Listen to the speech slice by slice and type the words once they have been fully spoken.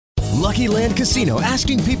Lucky Land Casino,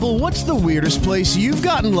 asking people, what's the weirdest place you've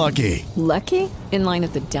gotten lucky? Lucky? In line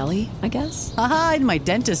at the deli, I guess? Aha, in my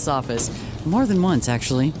dentist's office. More than once,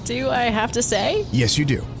 actually. Do I have to say? Yes, you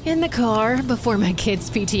do. In the car before my kids'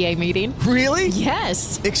 PTA meeting. Really?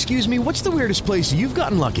 Yes. Excuse me, what's the weirdest place you've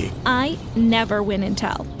gotten lucky? I never win and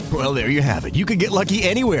tell. Well, there you have it. You can get lucky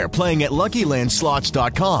anywhere, playing at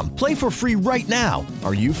LuckyLandSlots.com. Play for free right now.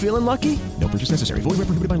 Are you feeling lucky? No purchase necessary. Void where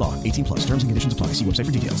prohibited by law. 18 plus. Terms and conditions apply. See website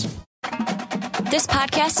for details. This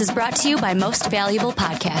podcast is brought to you by Most Valuable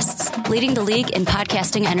Podcasts, leading the league in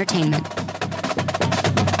podcasting entertainment.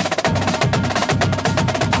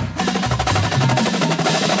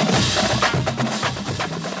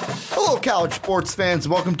 Hello, college sports fans.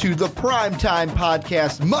 Welcome to the Primetime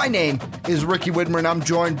Podcast. My name is Ricky Widmer, and I'm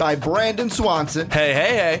joined by Brandon Swanson.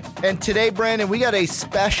 Hey. And today, Brandon, we got a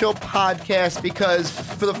special podcast because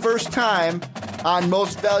for the first time on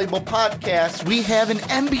Most Valuable Podcasts, we have an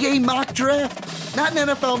NBA mock draft. Not an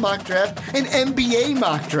NFL mock draft, an NBA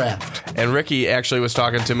mock draft. And Ricky actually was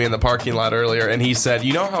talking to me in the parking lot earlier, and he said,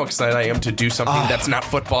 you know how excited I am to do something that's not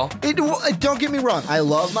football? Don't get me wrong. I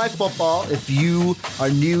love my football. If you are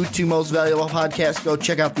new to Most Valuable Podcast, go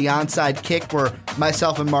check out the Onside Kick where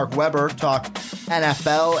myself and Mark Weber talk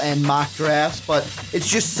NFL and mock drafts. But it's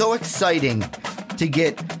just so exciting to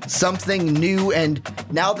get something new. And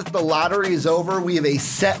now that the lottery is over, we have a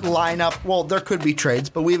set lineup. Well, there could be trades,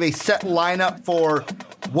 but we have a set lineup for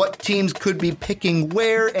what teams could be picking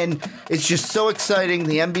where, and it's just so exciting.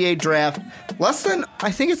 The NBA draft,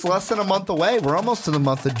 I think it's less than a month away. We're almost in the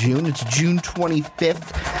month of June. It's June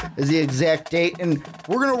 25th is the exact date, and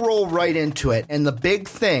we're going to roll right into it. And the big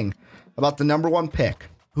thing about the number one pick,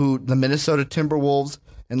 who the Minnesota Timberwolves,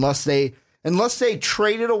 unless they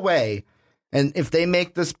trade it away, and if they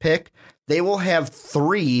make this pick, they will have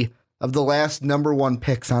 3 of the last number one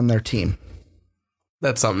picks on their team.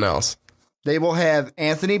 That's something else. They will have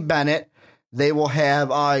Anthony Bennett. They will have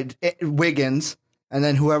Wiggins, and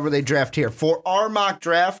then whoever they draft here. For our mock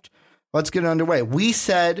draft, let's get underway. We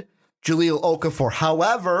said Jahlil Okafor.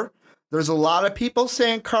 However, there's a lot of people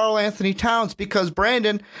saying Karl Anthony Towns because,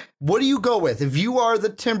 Brandon, what do you go with? If you are the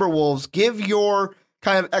Timberwolves, give your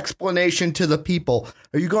kind of explanation to the people.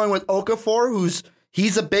 Are you going with Okafor,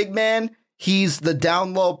 he's a big man? He's the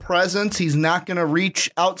down low presence. He's not going to reach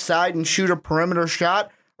outside and shoot a perimeter shot.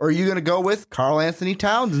 Or are you going to go with Karl Anthony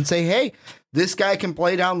Towns and say, hey, this guy can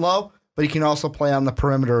play down low, but he can also play on the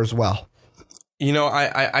perimeter as well? You know,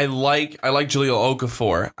 I like Jahlil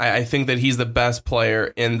Okafor. I think that he's the best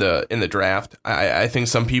player in the draft. I think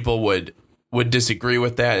some people would disagree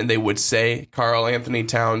with that, and they would say Karl Anthony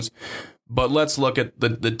Towns. But let's look at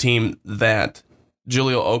the team that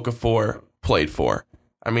Jahlil Okafor played for.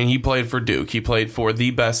 I mean, he played for Duke. He played for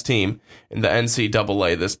the best team in the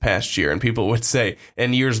NCAA this past year. And people would say,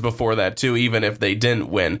 and years before that, too, even if they didn't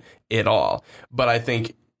win it all. But I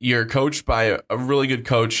think you're coached by a really good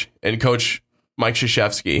coach and Coach Mike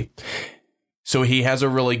Krzyzewski. So he has a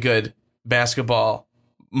really good basketball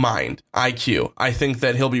mind, IQ. I think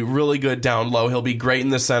that he'll be really good down low. He'll be great in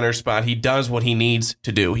the center spot. He does what he needs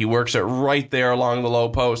to do. He works it right there along the low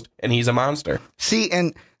post, and he's a monster. See,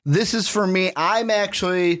 and this is for me. I'm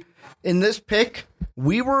actually in this pick.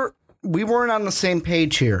 We weren't on the same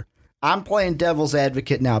page here. I'm playing devil's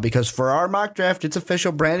advocate now because for our mock draft, it's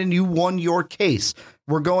official. Brandon, you won your case.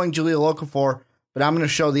 We're going Jahlil Okafor, but I'm going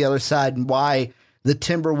to show the other side and why the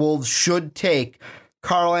Timberwolves should take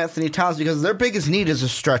Karl Anthony Towns because their biggest need is a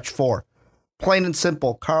stretch 4. Plain and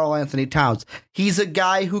simple, Karl Anthony Towns. He's a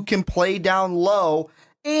guy who can play down low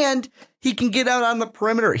and he can get out on the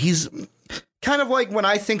perimeter. He's kind of like when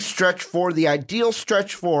I think stretch 4, the ideal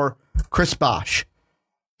stretch 4, Chris Bosh.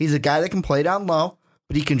 He's a guy that can play down low,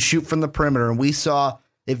 but he can shoot from the perimeter. And we saw,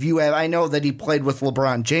 I know that he played with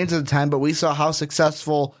LeBron James at the time, but we saw how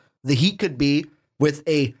successful the Heat could be with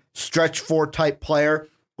a stretch 4 type player.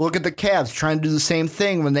 Look at the Cavs trying to do the same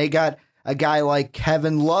thing when they got a guy like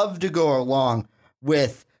Kevin Love to go along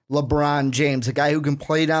with LeBron James, a guy who can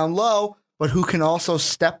play down low, but who can also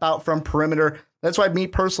step out from perimeter. That's why me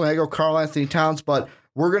personally, I go Karl Anthony Towns, but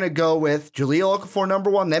we're going to go with Jahlil Okafor number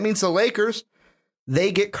 1. That means the Lakers,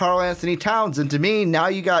 they get Karl Anthony Towns. And to me, now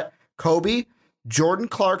you got Kobe, Jordan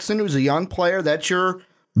Clarkson, who's a young player. That's your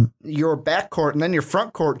backcourt. And then your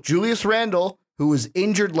front court, Julius Randle, who was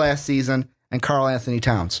injured last season, and Karl Anthony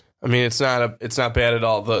Towns. I mean, it's not bad at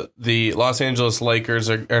all. The Los Angeles Lakers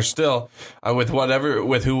are still with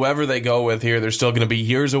whoever they go with here, they're still going to be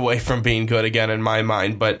years away from being good again in my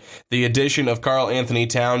mind. But the addition of Karl Anthony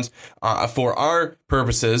Towns for our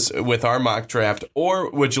purposes with our mock draft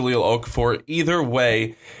or with Jahlil Okafor, either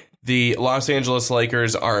way, the Los Angeles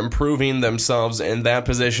Lakers are improving themselves in that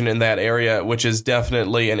position, in that area, which is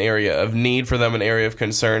definitely an area of need for them, an area of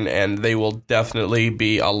concern, and they will definitely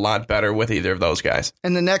be a lot better with either of those guys.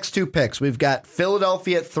 And the next two picks, we've got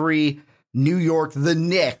Philadelphia at 3, New York, the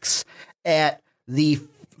Knicks at the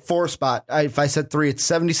 4 spot. If I said 3, it's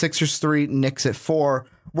 76ers 3, Knicks at 4.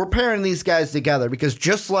 We're pairing these guys together because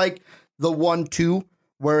just like the 1-2,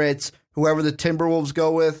 where it's whoever the Timberwolves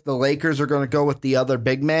go with, the Lakers are going to go with the other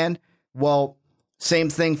big man. Well, same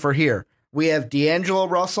thing for here. We have D'Angelo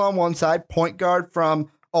Russell on one side, point guard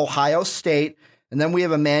from Ohio State, and then we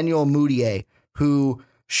have Emmanuel Mudiay, who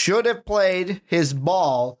should have played his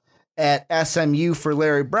ball at SMU for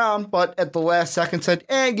Larry Brown, but at the last second said,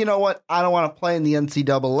 you know what? I don't want to play in the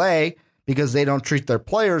NCAA because they don't treat their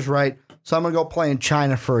players right, so I'm going to go play in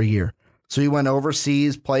China for a year. So he went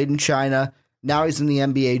overseas, played in China. Now he's in the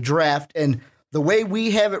NBA draft. And the way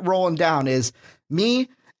we have it rolling down is me,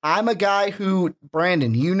 I'm a guy who,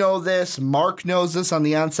 Brandon, you know this. Mark knows this on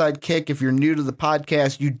the Onside Kick. If you're new to the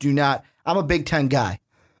podcast, you do not. I'm a Big Ten guy.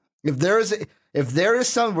 If there is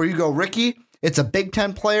something where you go, Ricky, it's a Big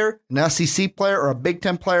Ten player, an SEC player, or a Big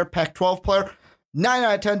Ten player, Pac-12 player, 9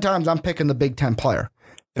 out of 10 times I'm picking the Big Ten player.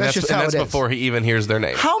 That's just how it is. That's before he even hears their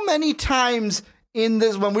name. How many times in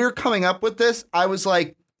this, when we were coming up with this, I was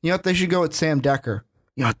like, you know what, they should go with Sam Decker.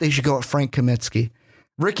 You know what, they should go with Frank Kaminsky.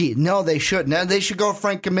 Ricky, no, they shouldn't. No, they should go with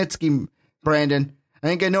Frank Kaminsky, Brandon. I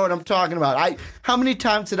think I know what I'm talking about. How many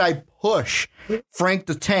times did I push Frank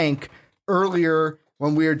the Tank earlier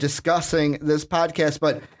when we were discussing this podcast?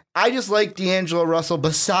 But I just like D'Angelo Russell,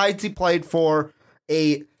 besides he played for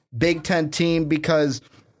a Big Ten team, because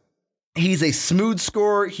he's a smooth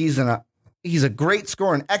scorer. He's a great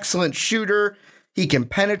scorer, an excellent shooter. He can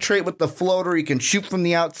penetrate with the floater. He can shoot from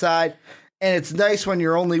the outside. And it's nice when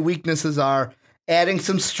your only weaknesses are adding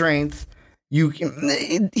some strength.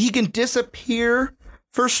 He can disappear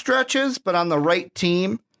for stretches, but on the right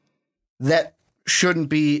team, that shouldn't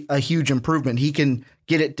be a huge improvement. He can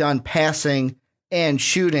get it done passing and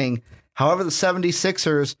shooting. However, the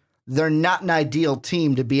 76ers, they're not an ideal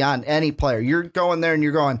team to be on any player. You're going there and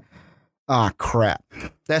you're going, crap.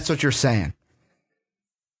 That's what you're saying.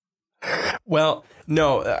 Well,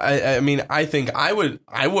 no, I mean, I think I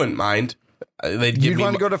wouldn't mind. You'd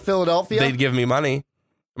want to go to Philadelphia? They'd give me money.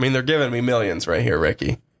 I mean, they're giving me millions right here,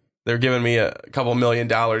 Ricky. They're giving me a couple $1 million.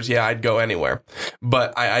 Yeah, I'd go anywhere.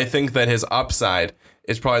 But I think that his upside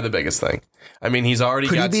is probably the biggest thing. I mean, he's already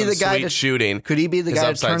got some sweet shooting. Could he be the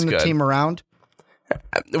guy to turn the team around?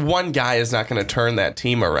 One guy is not going to turn that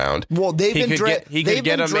team around. Well, he could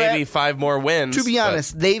get him maybe 5 more wins. To be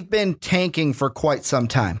honest, they've been tanking for quite some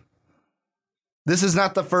time. This is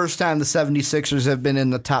not the first time the 76ers have been in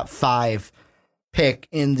the top 5 pick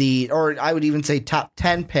or I would even say top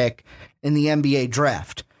 10 pick in the NBA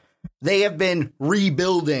draft. They have been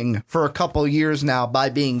rebuilding for a couple years now by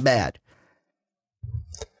being bad.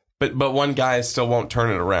 But one guy still won't turn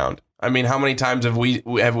it around. I mean, how many times have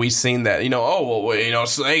we seen that?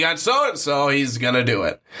 So they got so-and-so, he's going to do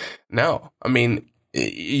it. No. I mean,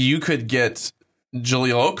 you could get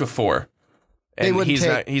Jahlil Okafor. And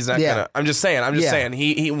he's not gonna. I'm just saying.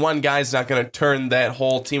 He one guy's not gonna turn that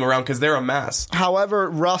whole team around because they're a mess. However,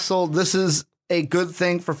 Russell, this is a good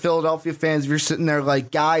thing for Philadelphia fans. If you're sitting there like,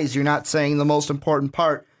 guys, you're not saying the most important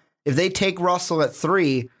part. If they take Russell at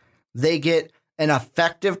 3, they get an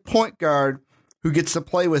effective point guard who gets to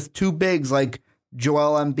play with 2 bigs like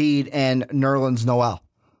Joel Embiid and Nerlens Noel.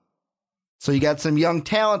 So you got some young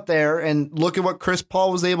talent there, and look at what Chris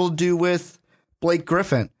Paul was able to do with Blake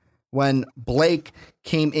Griffin. When Blake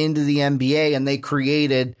came into the NBA and they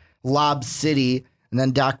created Lob City, and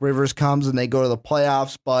then Doc Rivers comes and they go to the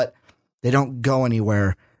playoffs, but they don't go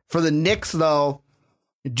anywhere. For the Knicks, though,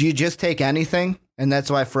 do you just take anything? And that's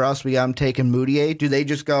why for us, we got them taking Mudiay. Do they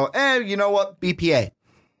just go, you know what, BPA?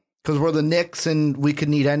 Because we're the Knicks and we could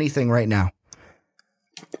need anything right now.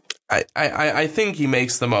 I think he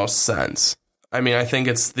makes the most sense. I mean, I think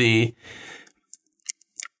it's the...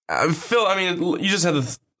 Phil, I mean, you just have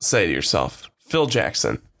to say to yourself, Phil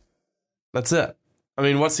Jackson. That's it. I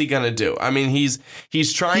mean, what's he going to do? I mean, he's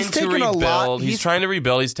trying to rebuild. He's trying to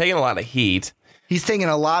rebuild. He's taking a lot of heat. He's taking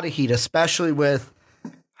a lot of heat, especially with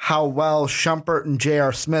how well Shumpert and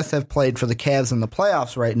J.R. Smith have played for the Cavs in the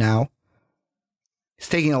playoffs right now. He's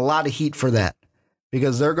taking a lot of heat for that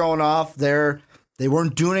because they're going off. They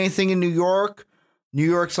weren't doing anything in New York. New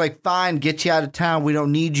York's like, fine, get you out of town. We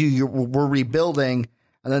don't need you. We're rebuilding.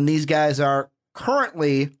 And then these guys are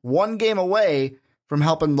currently 1 game away from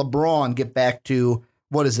helping LeBron get back to,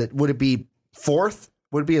 what is it? Would it be 4th?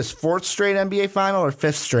 Would it be his 4th straight NBA final or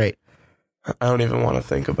 5th straight? I don't even want to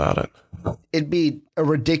think about it. It'd be a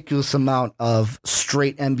ridiculous amount of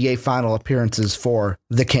straight NBA final appearances for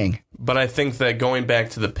the King. But I think that going back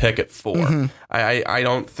to the pick at 4, I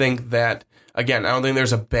don't think that, again, I don't think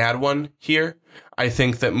there's a bad one here. I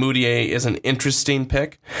think that Mudiay is an interesting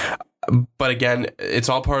pick. But again, it's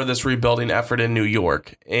all part of this rebuilding effort in New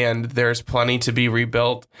York, and there's plenty to be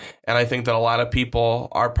rebuilt. And I think that a lot of people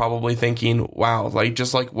are probably thinking, wow, like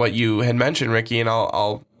just like what you had mentioned, Ricky, and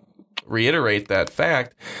I'll reiterate that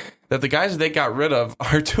fact, that the guys they got rid of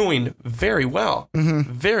are doing very well,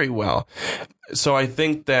 very well. So I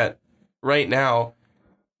think that right now,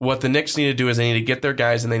 what the Knicks need to do is they need to get their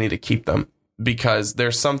guys and they need to keep them, because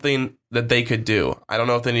there's something that they could do. I don't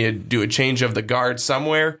know if they need to do a change of the guard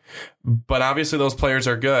somewhere, but obviously those players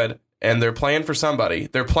are good and they're playing for somebody.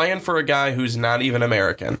 They're playing for a guy who's not even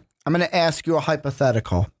American. I'm going to ask you a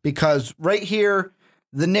hypothetical, because right here,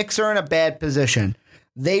 the Knicks are in a bad position.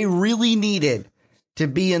 They really needed to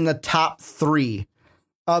be in the top 3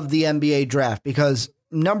 of the NBA draft, because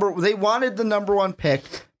they wanted the number 1 pick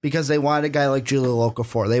because they wanted a guy like Jahlil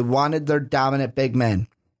Okafor. They wanted their dominant big men.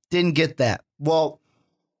 Didn't get that. Well,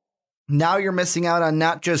 now you're missing out on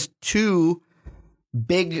not just 2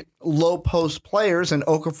 big low post players in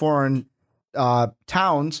Okafor and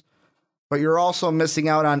Towns, but you're also missing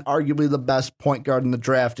out on arguably the best point guard in the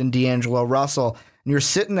draft in D'Angelo Russell. And you're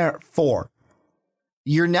sitting there at 4.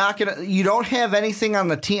 You don't have anything on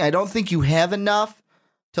the team. I don't think you have enough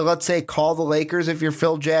to, let's say, call the Lakers if you're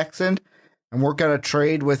Phil Jackson and work out a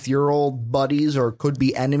trade with your old buddies or could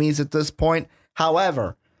be enemies at this point.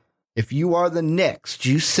 However, if you are the Knicks, do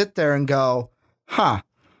you sit there and go,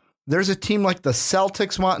 there's a team like the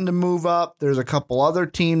Celtics wanting to move up. There's a couple other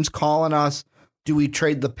teams calling us. Do we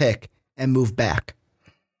trade the pick and move back?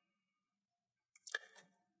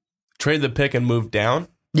 Trade the pick and move down?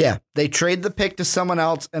 Yeah, they trade the pick to someone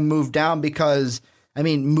else and move down because, I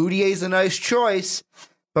mean, Moutier's a nice choice,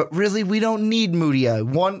 but really we don't need Moutier.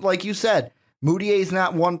 One, like you said, Moutier's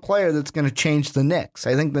not one player that's going to change the Knicks.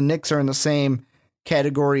 I think the Knicks are in the same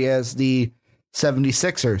category as the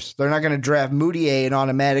 76ers. They're not going to draft Moutier and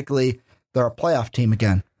automatically they're a playoff team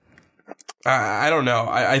again. I don't know.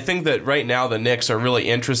 I think that right now the Knicks are really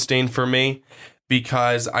interesting for me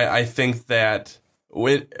because I think that,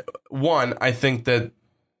 I think that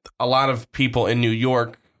a lot of people in New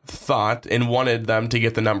York thought and wanted them to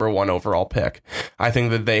get the number 1 overall pick. I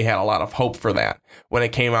think that they had a lot of hope for that. When it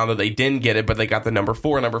came out that they didn't get it, but they got the number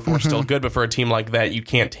 4. Number 4 is still good, but for a team like that, you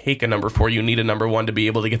can't take a number 4. You need a number 1 to be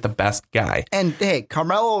able to get the best guy. And hey,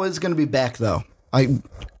 Carmelo is going to be back though.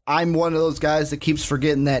 I'm one of those guys that keeps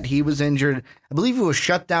forgetting that he was injured. I believe he was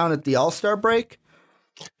shut down at the All-Star break.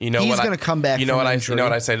 You know he's going to come back. You know what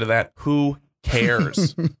I say to that? Who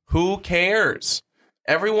cares? Who cares?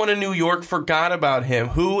 Everyone in New York forgot about him.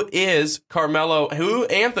 Who is Carmelo? Who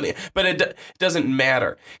Anthony? But it doesn't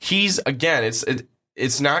matter. He's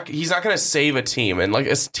he's not going to save a team. And like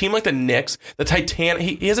a team like the Knicks, the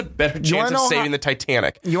Titanic, he has a better chance of saving the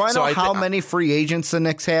Titanic. You want to know how many free agents the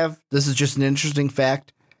Knicks have? This is just an interesting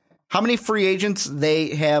fact. How many free agents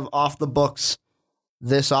they have off the books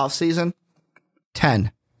this offseason?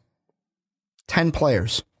 10. 10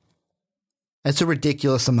 players. That's a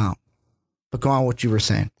ridiculous amount. But go on what you were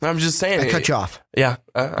saying. I'm just saying. I cut you off. Yeah,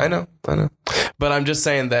 I know. But I'm just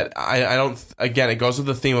saying that I don't, again, it goes with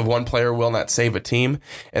the theme of one player will not save a team,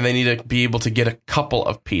 and they need to be able to get a couple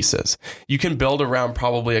of pieces. You can build around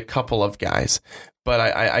probably a couple of guys, but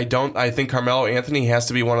I think Carmelo Anthony has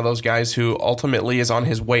to be one of those guys who ultimately is on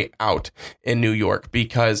his way out in New York,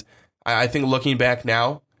 because I think looking back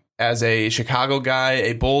now, as a Chicago guy,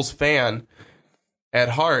 a Bulls fan at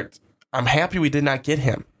heart, I'm happy we did not get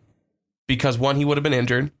him. Because 1, he would have been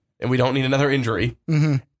injured, and we don't need another injury.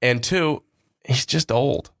 Mm-hmm. And 2, he's just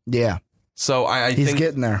old. Yeah. So he's think,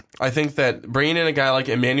 getting there. I think that bringing in a guy like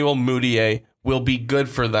Emmanuel Mudiay will be good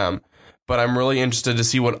for them. But I'm really interested to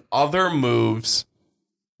see what other moves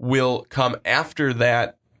will come after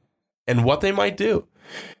that and what they might do.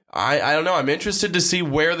 I don't know. I'm interested to see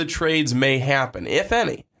where the trades may happen, if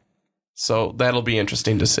any. So that'll be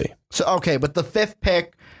interesting to see. So, okay, but the 5th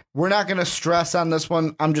pick, we're not going to stress on this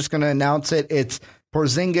one. I'm just going to announce it. It's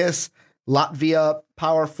Porzingis, Latvia,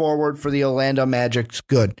 power forward for the Orlando Magic. It's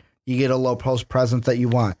good. You get a low post presence that you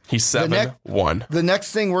want. He's 7-1. The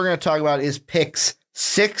next thing we're going to talk about is picks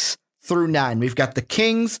 6 through 9. We've got the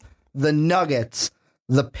Kings, the Nuggets,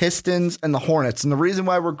 the Pistons, and the Hornets. And the reason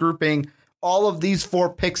why we're grouping all of these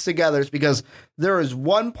 4 picks together is because there is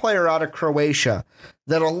one player out of Croatia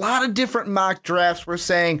that a lot of different mock drafts were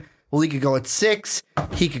saying, well, he could go at 6,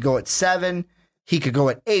 he could go at 7, he could go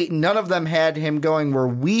at 8. None of them had him going where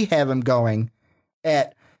we have him going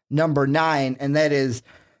at number 9, and that is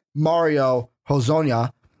Mario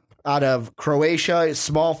Hezonja out of Croatia,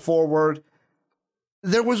 small forward.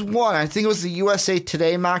 There was one, I think it was the USA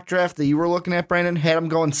Today mock draft that you were looking at, Brandon, had him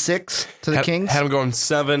going 6 to the Kings. Had him going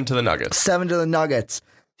 7 to the Nuggets. 7 to the Nuggets.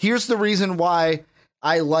 Here's the reason why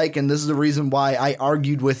I like, and this is the reason why I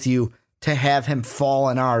argued with you to have him fall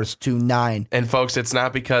in ours to 9. And folks, it's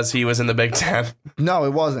not because he was in the Big Ten. No,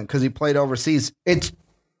 it wasn't, because he played overseas. It's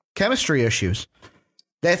chemistry issues.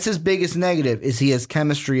 That's his biggest negative, is he has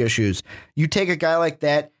chemistry issues. You take a guy like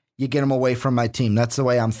that, you get him away from my team. That's the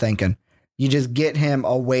way I'm thinking. You just get him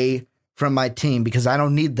away from my team because I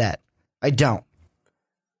don't need that. I don't.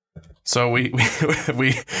 So we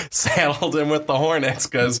saddled him with the Hornets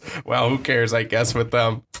because, well, who cares, I guess, with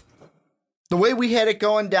them. The way we had it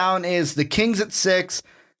going down is the Kings at 6,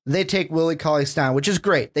 they take Willie Cauley-Stein, which is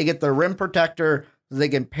great. They get the rim protector they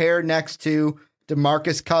can pair next to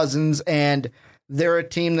DeMarcus Cousins, and they're a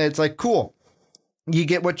team that's like, cool, you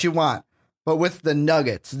get what you want. But with the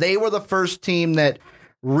Nuggets, they were the first team that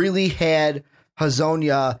really had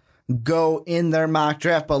Hezonja go in their mock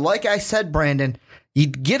draft. But like I said, Brandon, you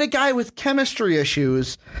get a guy with chemistry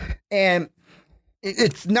issues, and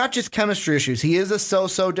it's not just chemistry issues. He is a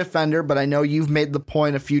so-so defender, but I know you've made the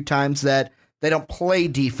point a few times that they don't play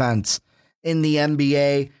defense in the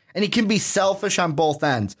NBA, and he can be selfish on both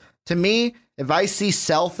ends. To me, if I see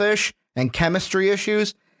selfish and chemistry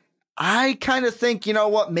issues, I kind of think, you know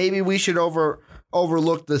what, maybe we should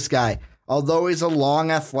overlook this guy. Although he's a long,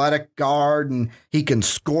 athletic guard and he can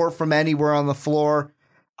score from anywhere on the floor,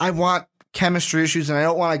 I want chemistry issues, and I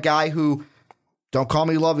don't want a guy who, don't call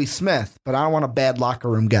me Lovie Smith, but I don't want a bad locker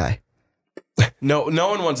room guy. No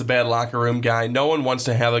one wants a bad locker room guy. No one wants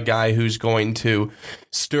to have a guy who's going to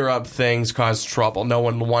stir up things, cause trouble. No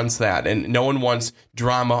one wants that, and no one wants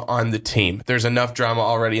drama on the team. There's enough drama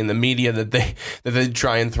already in the media that they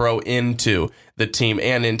try and throw into the team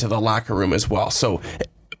and into the locker room as well. So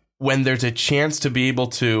when there's a chance to be able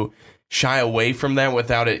to shy away from that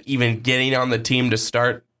without it even getting on the team to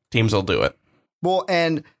start, teams will do it. Well,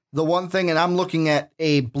 and the one thing, and I'm looking at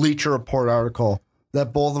a Bleacher Report article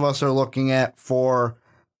that both of us are looking at for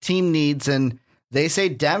team needs, and they say,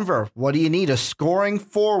 Denver, what do you need? A scoring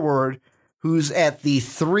forward who's at the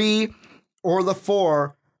 3 or the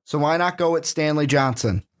 4, so why not go with Stanley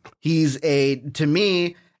Johnson? To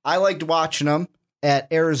me, I liked watching him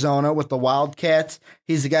at Arizona with the Wildcats.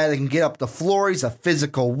 He's a guy that can get up the floor. He's a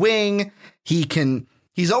physical wing.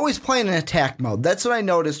 He's always playing in attack mode. That's what I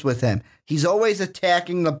noticed with him. He's always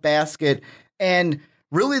attacking the basket, and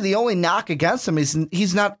really the only knock against him is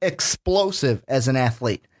he's not explosive as an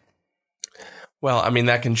athlete. Well, I mean,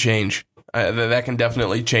 that can change. That can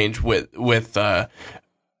definitely change with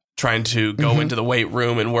trying to go into the weight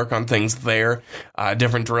room and work on things there,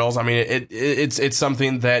 different drills. I mean, it's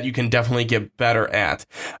something that you can definitely get better at.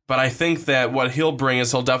 But I think that what he'll bring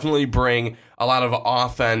is he'll definitely bring a lot of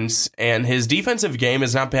offense, and his defensive game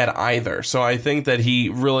is not bad either. So I think that he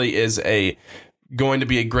really is going to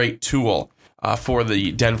be a great tool for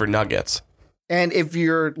the Denver Nuggets. And if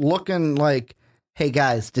you're looking like, hey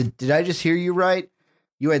guys, did I just hear you right?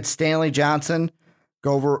 You had Stanley Johnson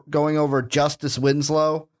going over Justice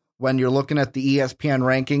Winslow when you're looking at the ESPN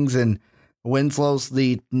rankings, and Winslow's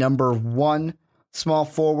the number 1 small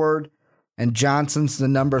forward and Johnson's the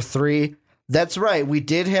number 3. That's right. We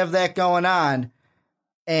did have that going on,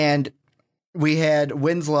 and we had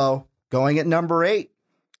Winslow going at number 8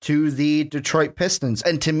 to the Detroit Pistons.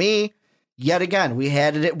 And to me, yet again, we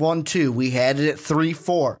had it at 1-2. We had it at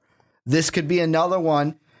 3-4. This could be another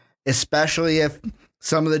one, especially if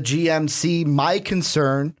some of the GMs see my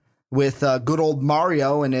concern with good old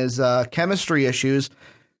Mario and his chemistry issues.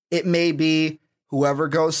 It may be whoever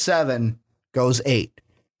goes 7 goes 8,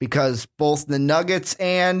 because both the Nuggets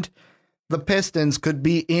and the Pistons could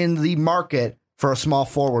be in the market for a small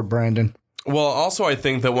forward, Brandon. Well, also, I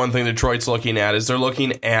think that one thing Detroit's looking at is they're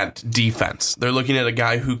looking at defense. They're looking at a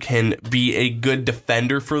guy who can be a good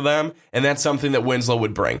defender for them, and that's something that Winslow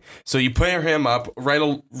would bring. So you pair him up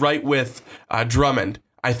right with Drummond.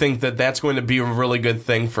 I think that that's going to be a really good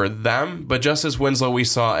thing for them. But just as Winslow we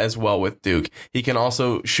saw as well with Duke, he can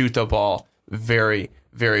also shoot the ball very,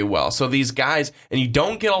 very well. So these guys, and you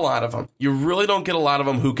don't get a lot of them. You really don't get a lot of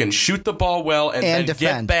them who can shoot the ball well and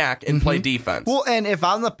get back and play defense. Well, and if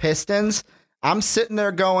I'm the Pistons, I'm sitting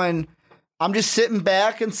there going, I'm just sitting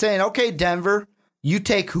back and saying, okay, Denver, you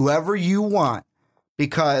take whoever you want,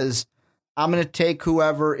 because I'm going to take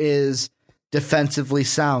whoever is defensively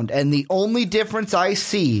sound. And the only difference I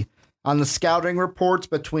see on the scouting reports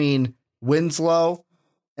between Winslow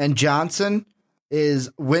and Johnson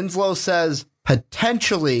is Winslow says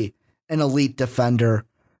potentially an elite defender,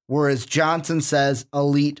 whereas Johnson says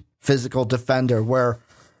elite physical defender, where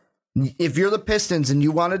if you're the Pistons and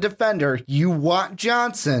you want a defender, you want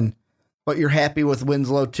Johnson, but you're happy with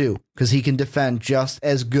Winslow too, because he can defend just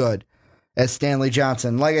as good as Stanley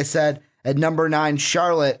Johnson. Like I said, at number 9,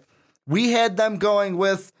 Charlotte, we had them going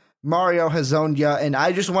with Mario Hezonja, and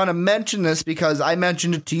I just want to mention this because I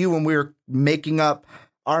mentioned it to you when we were making up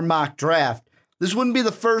our mock draft. This wouldn't be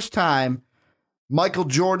the first time Michael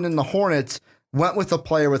Jordan and the Hornets went with a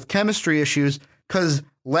player with chemistry issues, because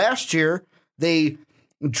last year they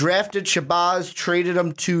drafted Shabazz, traded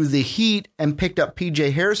him to the Heat, and picked up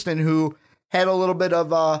PJ Hairston, who had a little bit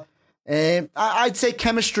of I'd say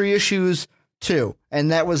chemistry issues too.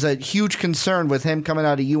 And that was a huge concern with him coming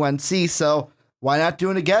out of UNC. So why not do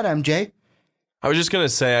it again, MJ? I was just going to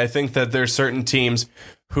say, I think that there's certain teams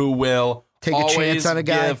who will take a chance on a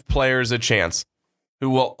guy, give players a chance, who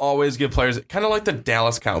will always give players, kind of like the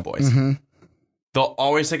Dallas Cowboys. Mm-hmm. They'll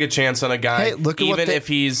always take a chance on a guy, even if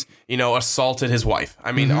he's, assaulted his wife.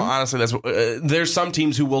 I mean, honestly, there's some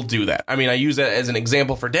teams who will do that. I mean, I use that as an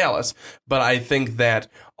example for Dallas, but I think that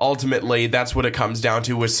ultimately that's what it comes down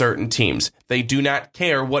to with certain teams. They do not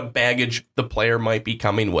care what baggage the player might be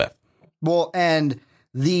coming with. Well, and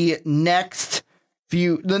the next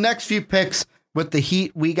few picks with the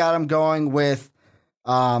Heat, we got them going with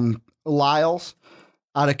Lyles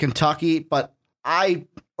out of Kentucky, but I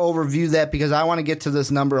overview that because I want to get to this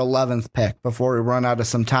number 11th pick before we run out of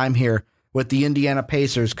some time here with the Indiana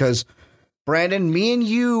Pacers, because Brandon, me and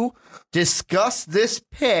you discussed this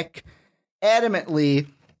pick adamantly,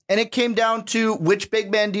 and it came down to which big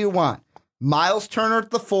man do you want? Miles Turner at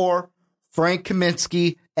the 4, Frank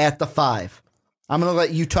Kaminsky at the 5. I'm going to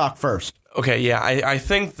let you talk first. Okay, yeah, I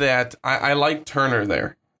think that I like Turner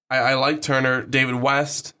there. I like Turner. David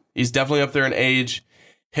West, he's definitely up there in age.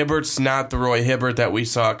 Hibbert's not the Roy Hibbert that we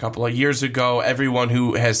saw a couple of years ago. Everyone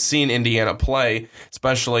who has seen Indiana play,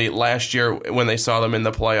 especially last year when they saw them in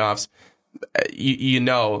the playoffs, you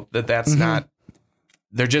know that that's not.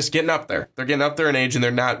 They're just getting up there. They're getting up there in age, and they're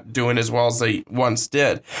not doing as well as they once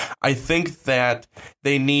did. I think that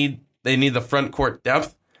they need the front court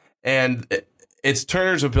depth, and it's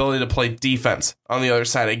Turner's ability to play defense on the other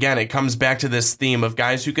side. Again, it comes back to this theme of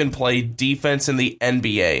guys who can play defense in the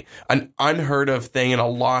NBA, an unheard of thing and a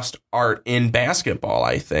lost art in basketball,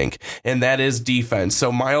 I think, and that is defense.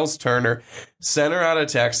 So Miles Turner, center out of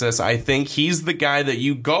Texas, I think he's the guy that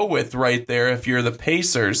you go with right there if you're the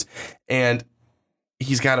Pacers, and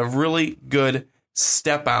he's got a really good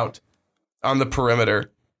step out on the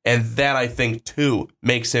perimeter, and that, I think, too,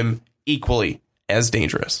 makes him equally as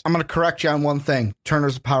dangerous. I'm going to correct you on one thing.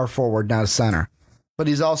 Turner's a power forward, not a center. But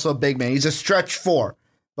he's also a big man. He's a stretch 4.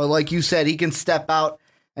 But like you said, he can step out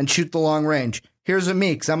and shoot the long range. Here's what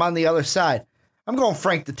me, because I'm on the other side. I'm going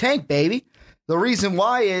Frank the Tank, baby. The reason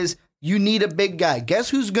why is you need a big guy. Guess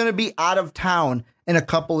who's going to be out of town in a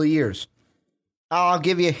couple of years? I'll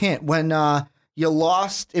give you a hint. When you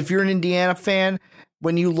lost, if you're an Indiana fan,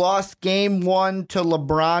 when you lost game 1 to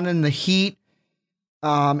LeBron and the Heat,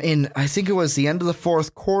 I think it was the end of the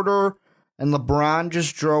 4th quarter, and LeBron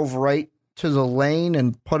just drove right to the lane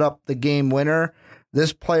and put up the game winner.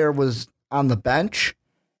 This player was on the bench,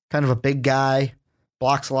 kind of a big guy,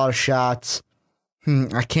 blocks a lot of shots.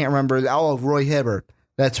 I can't remember. Oh, Roy Hibbert.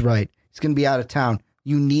 That's right. He's going to be out of town.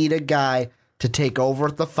 You need a guy to take over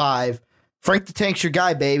at the 5. Frank the Tank's your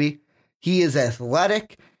guy, baby. He is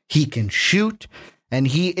athletic, he can shoot, and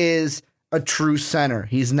he is a true center.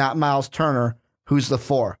 He's not Miles Turner, who's the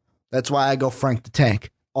 4. That's why I go Frank the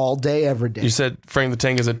Tank all day, every day. You said Frank the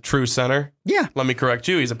Tank is a true center? Yeah. Let me correct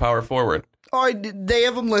you. He's a power forward. Oh, they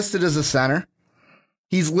have him listed as a center.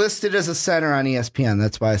 He's listed as a center on ESPN.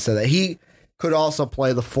 That's why I said that. He could also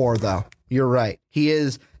play the 4, though. You're right. He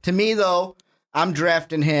is. To me, though, I'm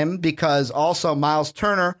drafting him because also Miles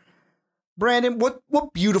Turner. Brandon,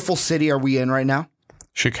 what beautiful city are we in right now?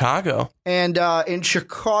 Chicago. And in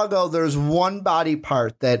Chicago, there's one body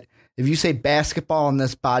part that, if you say basketball on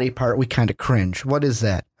this body part, we kind of cringe. What is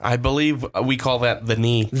that? I believe we call that the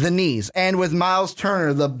knee. The knees. And with Miles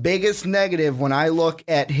Turner, the biggest negative when I look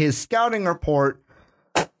at his scouting report,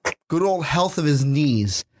 good old health of his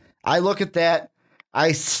knees. I look at that,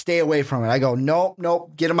 I stay away from it. I go,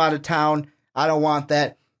 nope, get him out of town. I don't want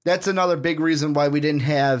that. That's another big reason why we didn't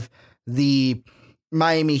have the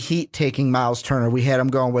Miami Heat taking Miles Turner. We had him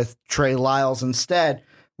going with Trey Lyles instead,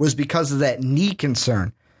 was because of that knee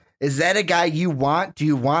concern. Is that a guy you want? Do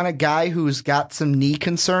you want a guy who's got some knee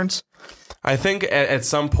concerns? I think at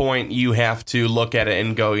some point you have to look at it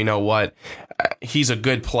and go, you know what? he's a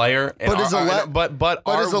good player. And But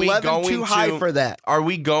is 11 too high for that? Are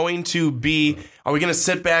we going to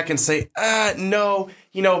sit back and say, no,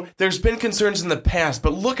 there's been concerns in the past,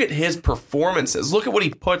 but look at his performances. Look at what he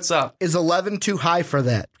puts up. Is 11 too high for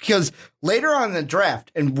that? Because later on in the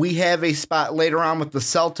draft, and we have a spot later on with the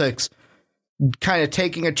Celtics kind of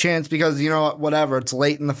taking a chance because, whatever, it's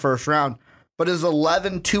late in the first round. But is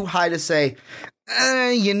 11 too high to say,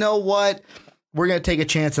 you know what? We're going to take a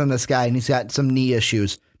chance on this guy, and he's got some knee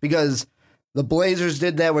issues. Because the Blazers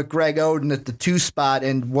did that with Greg Oden at the 2 spot,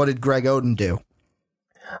 and what did Greg Oden do?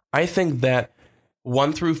 I think that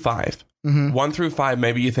 1 through 5. 1 through 5,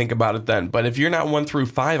 maybe you think about it then. But if you're not 1 through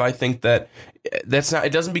 5, I think that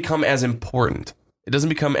it doesn't become as important. It doesn't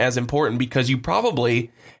become as important because you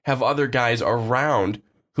probably have other guys around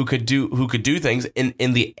who could do things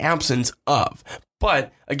in the absence of.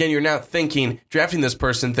 But again, you're not drafting this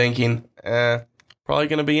person thinking, probably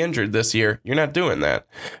going to be injured this year. You're not doing that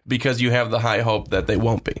because you have the high hope that they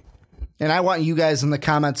won't be. And I want you guys in the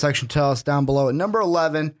comment section to tell us down below. At number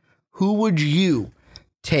 11, who would you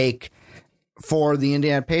take for the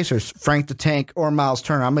Indiana Pacers? Frank the Tank or Miles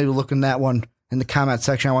Turner? I'm maybe looking at that one in the comment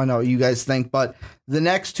section. I want to know what you guys think. But the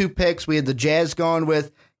next 2 picks, we had the Jazz going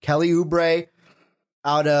with Kelly Oubre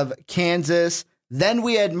out of Kansas. Then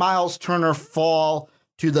we had Miles Turner fall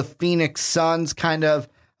to the Phoenix Suns, kind of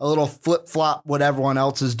a little flip-flop what everyone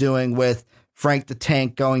else is doing with Frank the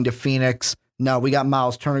Tank going to Phoenix. No, we got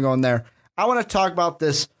Miles Turner going there. I want to talk about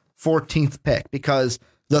this 14th pick because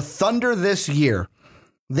the Thunder this year,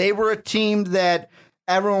 they were a team that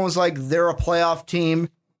everyone was like, they're a playoff team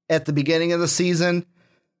at the beginning of the season.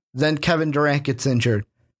 Then Kevin Durant gets injured.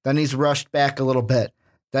 Then he's rushed back a little bit.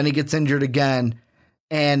 Then he gets injured again.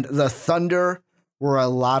 And the Thunder were a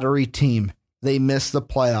lottery team. They missed the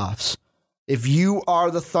playoffs. If you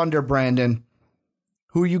are the Thunder, Brandon,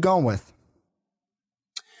 who are you going with?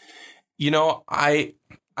 I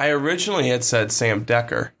originally had said Sam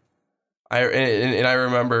Decker. I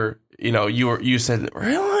remember, you said,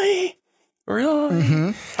 really?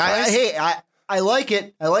 Mm-hmm. I like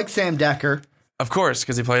it. I like Sam Decker. Of course,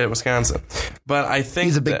 because he played at Wisconsin. But I think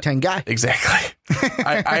he's a Big Ten guy. Exactly.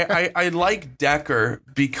 I like Decker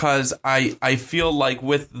because I feel like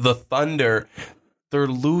with the Thunder, they're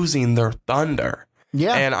losing their thunder.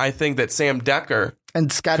 Yeah. And I think that Sam Decker and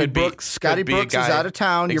Scotty Brooks is out of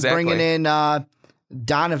town. Exactly. You're bringing in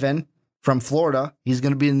Donovan from Florida. He's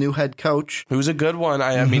going to be the new head coach. Who's a good one.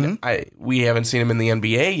 I mean, we haven't seen him in the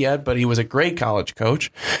NBA yet, but he was a great college coach.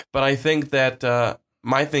 But I think that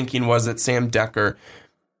my thinking was that Sam Decker,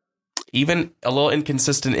 even a little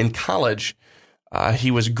inconsistent in college, he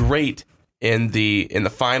was great in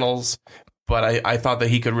the finals. But I thought that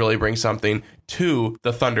he could really bring something to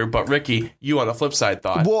the Thunder. But Ricky, you on the flip side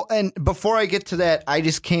thought. Well, and before I get to that, I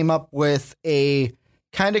just came up with a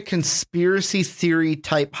kind of conspiracy theory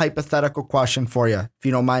type hypothetical question for you, if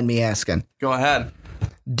you don't mind me asking. Go ahead.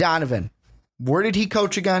 Donovan, where did he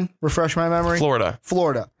coach again? Refresh my memory.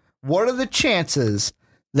 Florida. What are the chances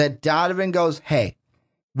that Donovan goes, hey,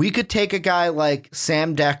 we could take a guy like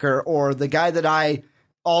Sam Decker or the guy that I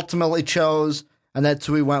ultimately chose, and that's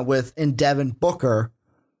who we went with, in Devin Booker.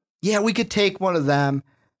 Yeah, we could take one of them.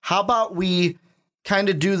 How about we kind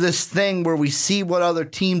of do this thing where we see what other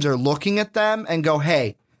teams are looking at them and go,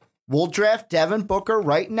 hey, we'll draft Devin Booker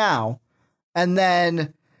right now. And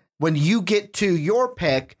then when you get to your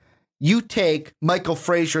pick, you take Michael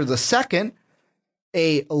Frazier II,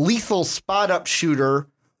 a lethal spot-up shooter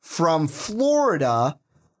from Florida,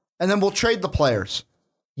 and then we'll trade the players.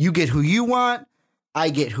 You get who you want. I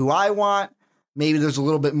get who I want. Maybe there's a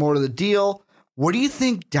little bit more to the deal. What do you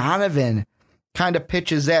think Donovan kind of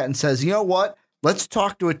pitches that and says, you know what? Let's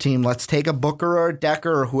talk to a team. Let's take a Booker or a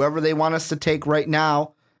Decker or whoever they want us to take right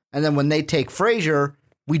now. And then when they take Frazier,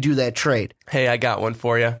 we do that trade. Hey, I got one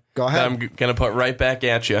for you. Go ahead. I'm going to put right back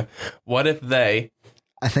at you. What if they...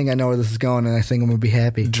 I think I know where this is going, and I think I'm going to be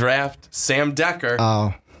happy. Draft Sam Decker.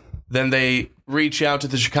 Oh. Then they reach out to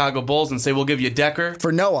the Chicago Bulls and say, we'll give you Decker.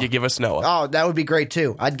 For Noah. You give us Noah. Oh, that would be great,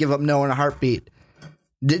 too. I'd give up Noah in a heartbeat.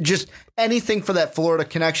 Just anything for that Florida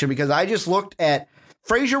connection, because I just looked at...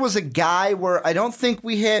 Frazier was a guy where I don't think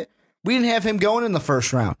we didn't have him going in the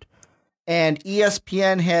first round. And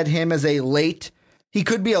ESPN had him as he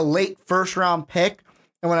could be a late first round pick.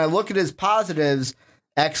 And when I look at his positives,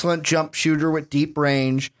 excellent jump shooter with deep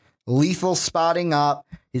range, lethal spotting up.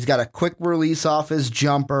 He's got a quick release off his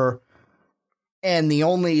jumper. And the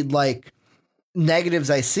only negatives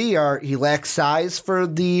I see are he lacks size for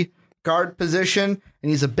the guard position and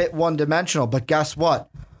he's a bit one-dimensional. But guess what?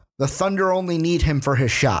 The Thunder only need him for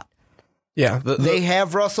his shot. Yeah. They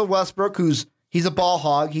have Russell Westbrook, who's He's a ball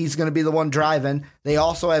hog. He's going to be the one driving. They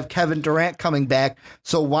also have Kevin Durant coming back.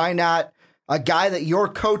 So why not a guy that your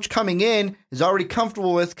coach coming in is already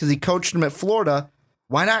comfortable with because he coached him at Florida?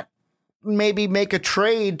 Why not maybe make a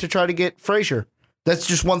trade to try to get Frazier? That's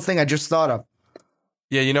just one thing I just thought of.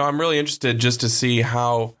 Yeah, I'm really interested just to see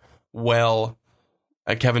how well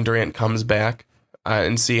Kevin Durant comes back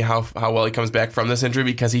and see how well he comes back from this injury,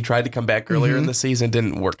 because he tried to come back earlier in the season,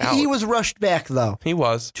 didn't work out. He was rushed back, though. He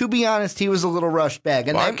was. To be honest, he was a little rushed back.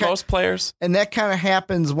 And Aren't most players? And that kind of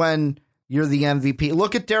happens when you're the MVP.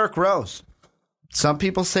 Look at Derrick Rose. Some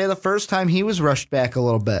people say the first time he was rushed back a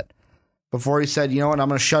little bit before he said, you know what, I'm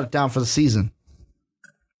going to shut it down for the season.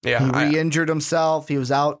 Yeah, he re-injured himself. He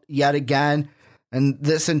was out yet again. And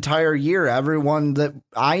this entire year, everyone that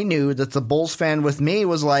I knew that's a Bulls fan with me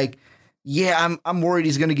was like, yeah, I'm worried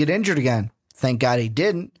he's going to get injured again. Thank God he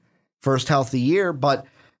didn't. First healthy year. But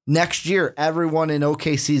next year, everyone in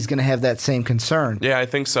OKC is going to have that same concern. Yeah, I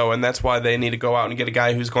think so. And that's why they need to go out and get a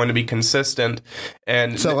guy who's going to be consistent.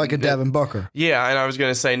 And so like a Devin Booker. Yeah, and I was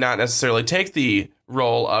going to say not necessarily take the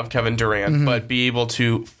role of Kevin Durant, but be able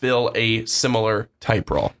to fill a similar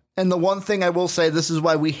type role. And the one thing I will say, this is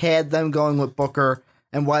why we had them going with Booker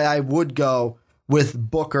and why I would go with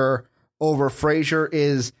Booker over Frazier,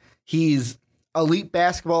 is he's elite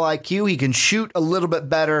basketball IQ. He can shoot a little bit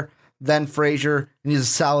better than Frazier, and he's a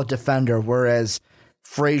solid defender, whereas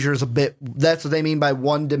Frazier's a bit, that's what they mean by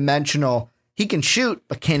one-dimensional. He can shoot,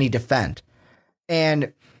 but can he defend?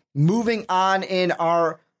 And moving on in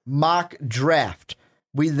our mock draft,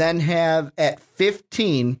 we then have at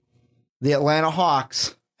 15, the Atlanta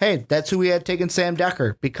Hawks. Hey, that's who we had taken Sam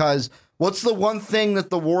Dekker, because what's the one thing that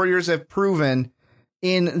the Warriors have proven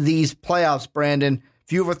in these playoffs, Brandon?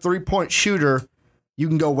 If you have a three-point shooter, you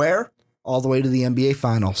can go where? All the way to the NBA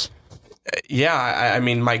Finals. Yeah, I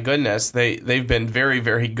mean, my goodness, they've been very,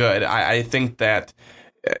 very good. I think that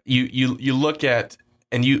you look at,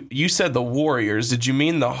 and you said the Warriors. Did you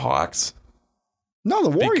mean the Hawks? No,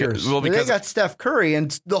 the Warriors. Because they got Steph Curry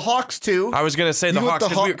and the Hawks too. I was going to say the Hawks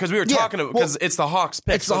because we were talking about, because it's the Hawks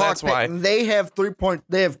pick, it's the so Hawks that's why. They have 3-point.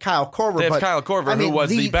 They have Kyle Korver. They have Kyle Korver, who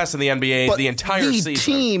was the best in the NBA the entire season. The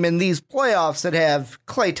team in these playoffs that have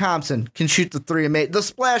Klay Thompson can shoot the three. The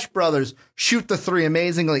Splash Brothers shoot the three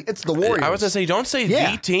amazingly. It's the Warriors. I was going to say, don't say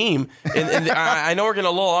the team. And I know we're going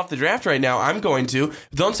to lull off the draft right now. I'm going to.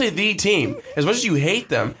 Don't say the team. As much as you hate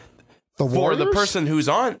them. For the person who's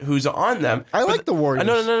on them. I like the Warriors.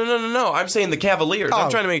 No. I'm saying the Cavaliers.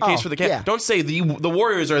 I'm trying to make a case for the Cavaliers. Yeah. Don't say the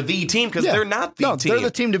Warriors are the team, because they're not the team. They're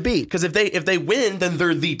the team to beat. Because if they win, then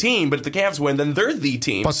they're the team. But if the Cavs win, then they're the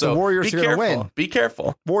team. But the Warriors are going to win. Be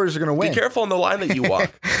careful. Warriors are going to win. Be careful on the line that you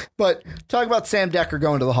walk. But talk about Sam Dekker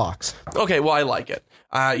going to the Hawks. Okay, well, I like it.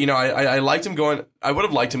 I liked him going. I would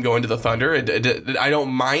have liked him going to the Thunder. I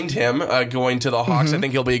don't mind him going to the Hawks. I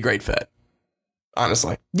think he'll be a great fit.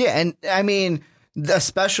 Honestly. Yeah, and I mean,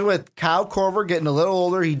 especially with Kyle Korver getting a little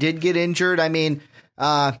older, he did get injured. I mean,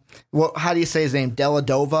 how do you say his name?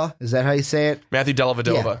 Dellavedova? Is that how you say it? Matthew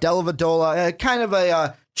Dellavedova. Yeah, Dellavedova. Kind of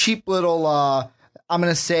a cheap little, I'm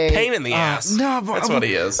going to say... pain in the ass. No, but that's what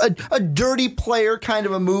he is. A dirty player, kind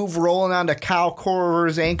of a move, rolling onto Kyle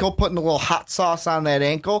Korver's ankle, putting a little hot sauce on that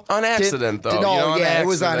ankle. On accident, though. It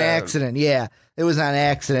was on accident. Yeah, it was on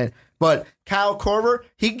accident. But Kyle Korver,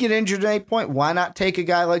 he can get injured at any point. Why not take a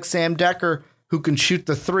guy like Sam Dekker who can shoot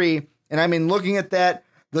the three? And I mean, looking at that,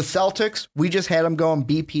 the Celtics, we just had them going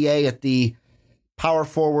BPA at the power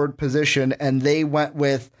forward position, and they went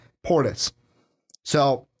with Portis.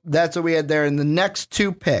 So that's what we had there. In the next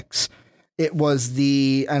two picks, it was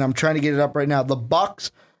and I'm trying to get it up right now, the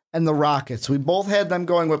Bucks and the Rockets. We both had them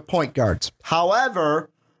going with point guards. However,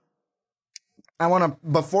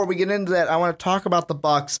 before we get into that, I want to talk about the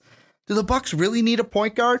Bucks. Do the Bucks really need a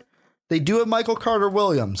point guard? They do have Michael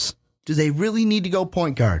Carter-Williams. Do they really need to go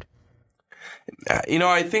point guard?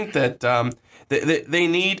 I think that they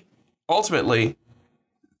need, ultimately,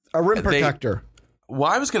 a rim protector.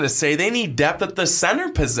 I was going to say they need depth at the center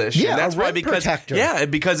position. Yeah, that's a rim protector. Yeah,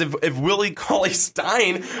 because if Willie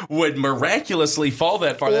Cauley-Stein would miraculously fall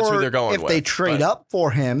that far, that's who they're going with. If they trade up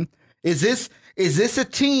for him, is this a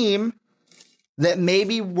team that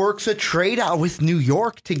maybe works a trade out with New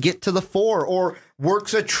York to get to the 4, or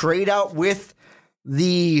works a trade out with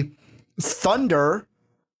the Thunder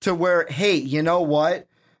to where, hey, you know what?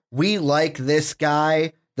 We like this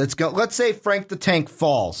guy that's going. Let's say Frank the Tank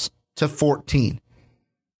falls to 14.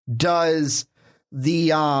 Does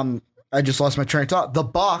the I just lost my train of thought. The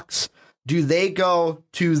Bucks, do they go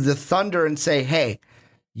to the Thunder and say, hey,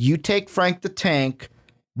 you take Frank the Tank,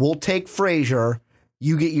 we'll take Frazier.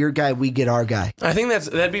 You get your guy, we get our guy. I think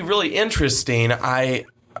that'd be really interesting. I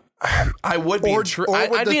I would be.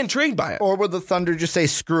 I'd be intrigued by it. Or would the Thunder just say,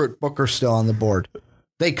 "Screw it, Booker's still on the board"?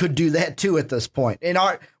 They could do that too at this point.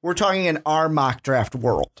 We're talking in our mock draft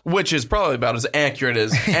world, which is probably about as accurate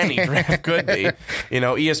as any draft could be.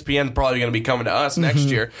 ESPN probably going to be coming to us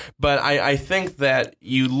next year. But I think that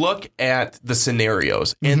you look at the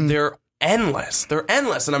scenarios and they're endless. They're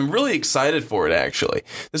endless, and I'm really excited for it, actually.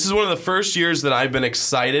 This is one of the first years that I've been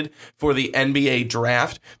excited for the NBA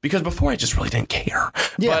draft, because before I just really didn't care.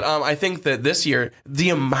 Yeah. But I think that this year,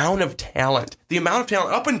 the amount of talent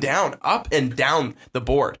up and down the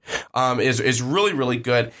board is really, really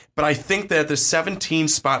good. But I think that the 17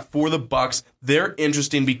 spot for the Bucks, they're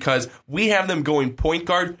interesting because we have them going point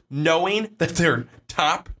guard, knowing that their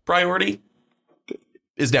top priority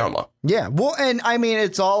is down low. Yeah, well, and I mean,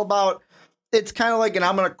 it's all about... It's kind of like, and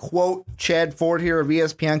I'm going to quote Chad Ford here of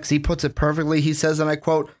ESPN because he puts it perfectly. He says, and I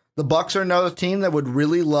quote, "The Bucks are another team that would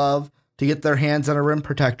really love to get their hands on a rim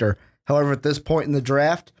protector. However, at this point in the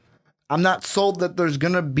draft, I'm not sold that there's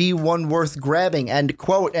going to be one worth grabbing," end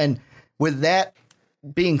quote. And with that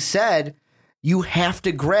being said, you have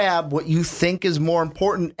to grab what you think is more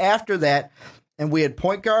important after that. And we had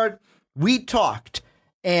point guard. We talked.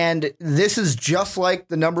 And this is just like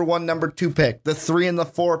the number 1, number 2 pick, the 3 and the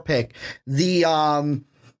 4 pick, the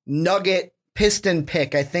Nugget Piston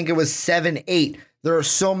pick. I think it was 7-8. There are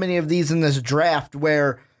so many of these in this draft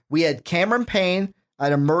where we had Cameron Payne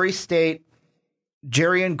out of Murray State,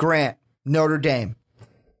 Jerian Grant, Notre Dame.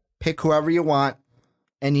 Pick whoever you want.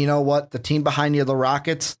 And you know what? The team behind you, the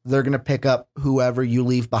Rockets, they're going to pick up whoever you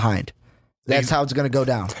leave behind. That's how it's going to go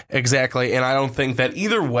down. Exactly. And I don't think that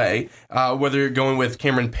either way, whether you're going with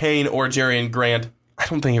Cameron Payne or Jerian Grant, I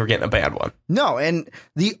don't think you're getting a bad one. No. And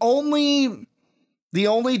the only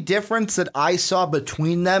difference that I saw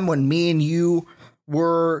between them when me and you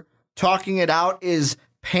were talking it out is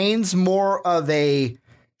Payne's more of a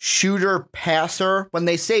shooter passer. When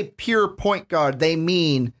they say pure point guard, they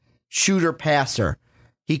mean shooter passer.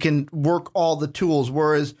 He can work all the tools.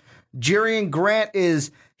 Whereas Jerian Grant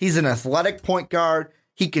he's an athletic point guard.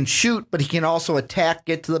 He can shoot, but he can also attack,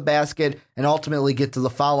 get to the basket, and ultimately get to the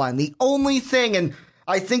foul line. The only thing, and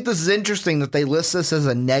I think this is interesting that they list this as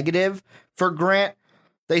a negative for Grant,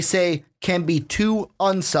 they say can be too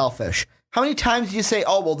unselfish. How many times do you say,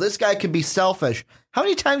 oh, well, this guy can be selfish? How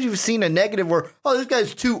many times have you seen a negative where, oh, this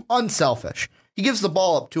guy's too unselfish? He gives the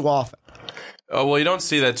ball up too often. Oh, well, you don't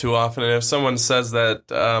see that too often, and if someone says that,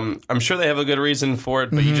 I'm sure they have a good reason for it,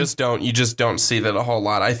 but you just don't see that a whole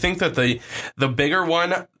lot. I think that the bigger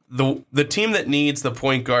one, the team that needs the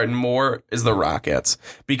point guard more is the Rockets,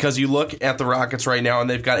 because you look at the Rockets right now, and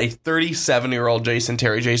they've got a 37-year-old Jason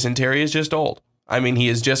Terry. Jason Terry is just old. I mean, he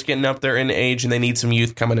is just getting up there in age, and they need some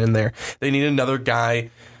youth coming in there. They need another guy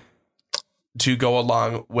to go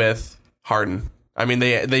along with Harden. I mean,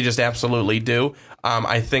 they just absolutely do.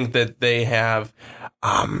 I think that they have.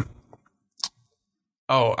 I'm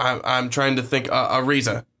trying to think.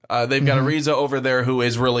 Ariza. They've got Ariza over there who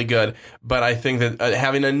is really good, but I think that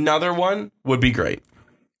having another one would be great.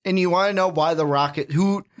 And you want to know why the Rocket?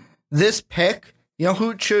 This pick? You know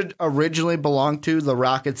who it should originally belong to? The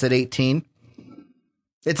Rockets at 18.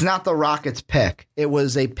 It's not the Rockets pick. It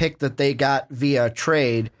was a pick that they got via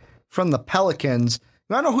trade from the Pelicans.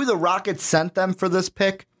 You want to know who the Rockets sent them for this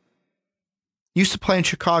pick? Used to play in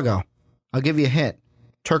Chicago. I'll give you a hint.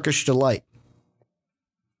 Turkish Delight.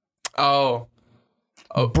 Oh.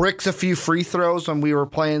 Bricks a few free throws when we were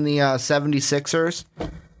playing the 76ers.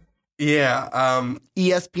 Yeah.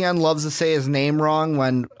 ESPN loves to say his name wrong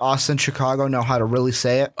when us in Chicago know how to really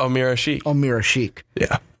say it. Omir Asik. Omir Asik.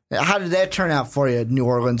 Yeah. How did that turn out for you, New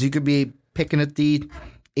Orleans? You could be picking at the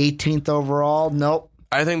 18th overall. Nope.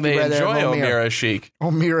 I think they enjoy Omir Asik.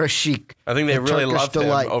 Omir Asik. I think they really love him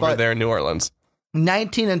over there in New Orleans.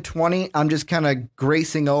 19 and 20, I'm just kind of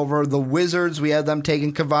gracing over. The Wizards, we had them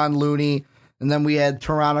taking Kevon Looney, and then we had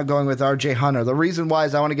Toronto going with R.J. Hunter. The reason why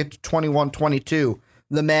is I want to get to 21-22,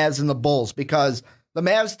 the Mavs and the Bulls, because the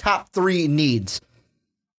Mavs' top 3 needs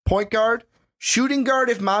point guard, shooting guard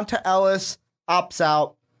if Monta Ellis opts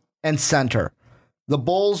out, and center. The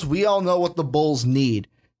Bulls, we all know what the Bulls need.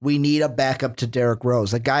 We need a backup to Derrick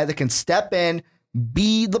Rose, a guy that can step in,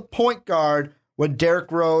 be the point guard when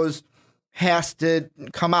Derrick Rose has to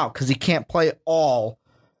come out because he can't play all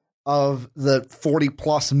of the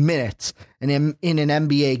 40-plus minutes in an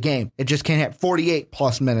NBA game. It just can't have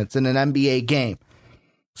 48-plus minutes in an NBA game.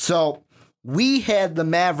 So we had the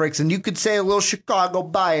Mavericks, and you could say a little Chicago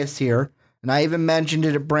bias here, and I even mentioned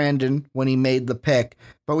it to Brandon when he made the pick,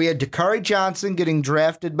 but we had Dakari Johnson getting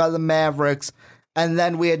drafted by the Mavericks, and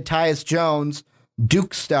then we had Tyus Jones,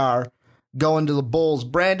 Duke star, going to the Bulls.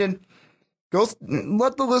 Brandon,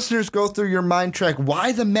 let the listeners go through your mind track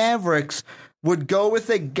why the Mavericks would go with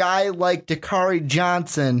a guy like Dakari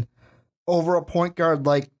Johnson over a point guard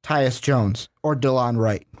like Tyus Jones or Delon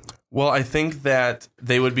Wright. Well, I think that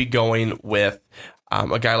they would be going with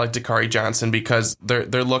a guy like Dakari Johnson because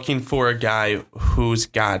they're looking for a guy who's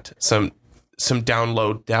got some down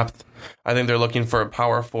low depth. I think they're looking for a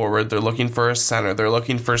power forward. They're looking for a center. They're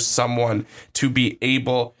looking for someone to be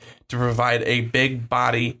able to provide a big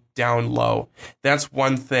body down low. That's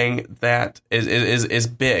one thing that is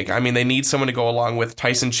big. I mean, they need someone to go along with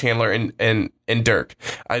Tyson Chandler and Dirk.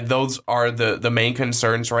 Those are the main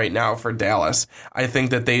concerns right now for Dallas. I think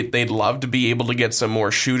that they'd love to be able to get some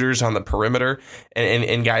more shooters on the perimeter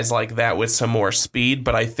and guys like that with some more speed.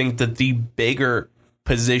 But I think that the bigger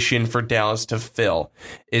position for Dallas to fill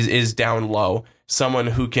is down low. Someone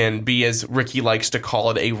who can be, as Ricky likes to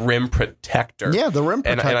call it, a rim protector. Yeah, the rim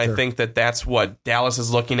protector. And I think that that's what Dallas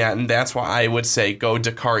is looking at, and that's why I would say go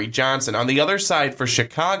Dakari Johnson. On the other side for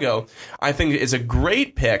Chicago, I think it's a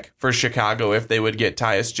great pick for Chicago if they would get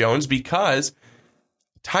Tyus Jones because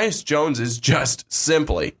Tyus Jones is just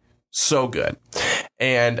simply so good.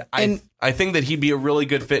 And I think that he'd be a really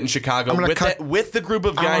good fit in Chicago with the group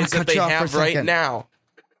of guys that they have right now.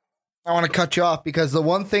 I want to cut you off because the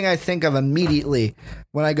one thing I think of immediately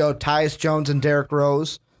when I go Tyus Jones and Derrick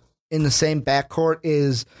Rose in the same backcourt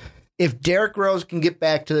is if Derrick Rose can get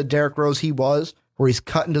back to the Derrick Rose he was, where he's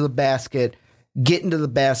cutting to the basket, getting to the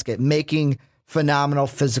basket, making phenomenal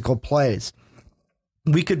physical plays,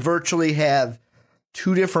 we could virtually have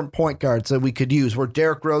two different point guards that we could use where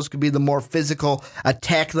Derrick Rose could be the more physical,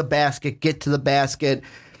 attack the basket, get to the basket,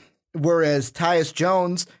 whereas Tyus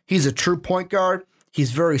Jones, he's a true point guard.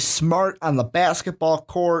 He's very smart on the basketball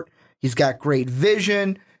court. He's got great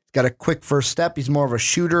vision. He's got a quick first step. He's more of a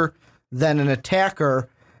shooter than an attacker.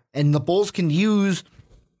 And the Bulls can use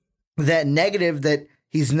that negative that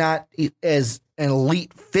he's not as an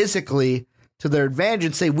elite physically to their advantage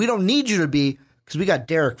and say, we don't need you to be because we got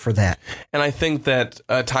Derek for that. And I think that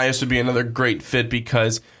Tyus would be another great fit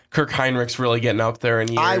because Kirk Heinrich's really getting up there in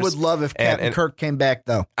years. I would love if Captain Kirk came back,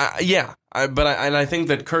 though. Yeah. But I think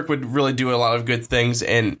that Kirk would really do a lot of good things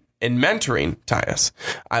in mentoring Tyus.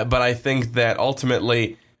 But I think that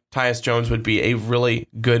ultimately Tyus Jones would be a really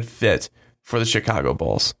good fit for the Chicago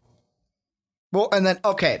Bulls. Well, and then,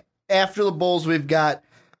 okay, after the Bulls, we've got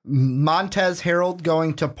Montrezl Harrell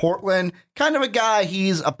going to Portland. Kind of a guy,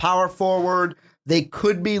 he's a power forward. They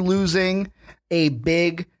could be losing a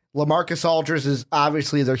big. LaMarcus Aldridge is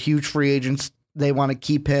obviously their huge free agents. They want to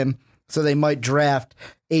keep him, so they might draft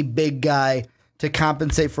a big guy to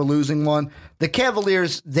compensate for losing one. The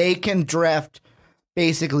Cavaliers, they can draft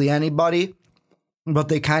basically anybody, but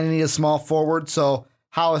they kind of need a small forward. So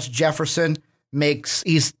Hollis Jefferson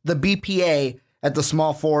he's the BPA at the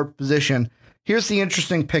small forward position. Here's the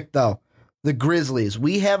interesting pick, though. The Grizzlies.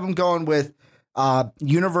 We have them going with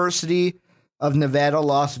University of Nevada,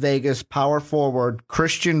 Las Vegas power forward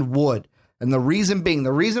Christian Wood. And the reason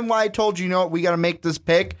why I told you, we got to make this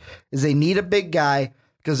pick is they need a big guy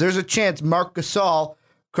because there's a chance Marc Gasol,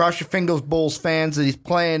 cross your fingers, Bulls fans, that he's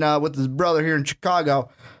playing with his brother here in Chicago.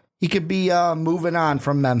 He could be moving on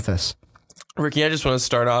from Memphis. Ricky, I just want to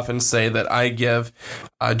start off and say that I give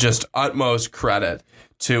just utmost credit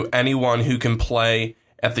to anyone who can play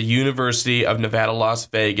at the University of Nevada, Las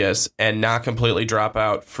Vegas and not completely drop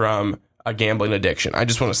out from a gambling addiction. I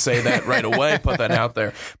just want to say that right away, put that out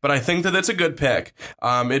there. But I think that it's a good pick.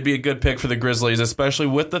 It'd be a good pick for the Grizzlies, especially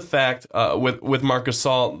with the fact, with Marc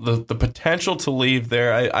Gasol, the potential to leave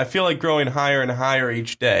there. I feel like growing higher and higher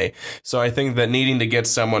each day. So I think that needing to get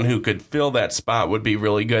someone who could fill that spot would be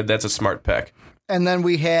really good. That's a smart pick. And then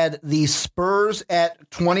we had the Spurs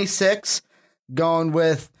at 26 going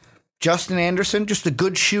with Justin Anderson, just a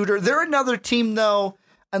good shooter. They're another team, though,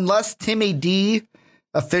 unless Timmy D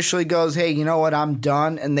officially goes, hey, you know what, I'm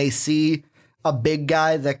done, and they see a big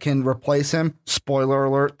guy that can replace him. Spoiler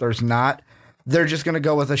alert, there's not. They're just going to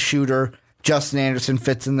go with a shooter. Justin Anderson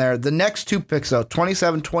fits in there. The next two picks, though,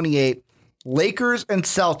 27-28, Lakers and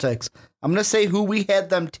Celtics. I'm going to say who we had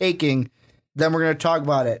them taking, then we're going to talk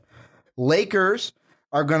about it. Lakers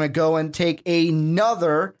are going to go and take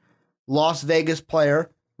another Las Vegas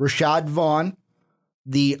player, Rashad Vaughn,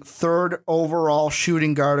 the third overall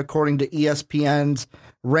shooting guard according to ESPN's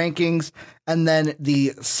rankings. And then the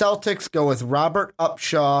Celtics go with Robert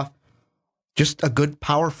Upshaw, just a good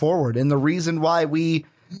power forward. And the reason why we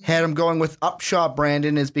had him going with Upshaw,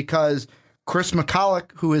 Brandon, is because Chris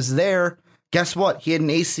McCulloch, who is there, guess what? He had an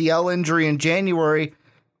ACL injury in January.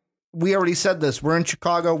 We already said this. We're in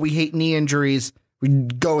Chicago. We hate knee injuries. We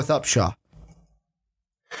go with Upshaw.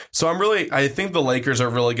 So I think the Lakers are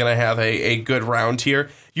really going to have a good round here.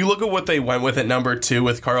 You look at what they went with at number 2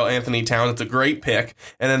 with Karl Anthony Towns. It's a great pick.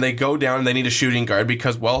 And then they go down and they need a shooting guard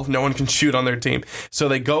because, well, no one can shoot on their team. So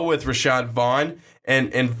they go with Rashad Vaughn.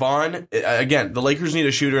 And Vaughn, again, the Lakers need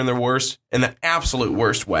a shooter in the absolute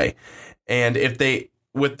worst way. And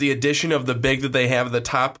with the addition of the big that they have at the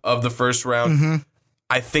top of the first round,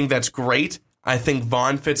 I think that's great. I think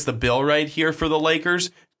Vaughn fits the bill right here for the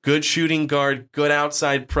Lakers. Good shooting guard, good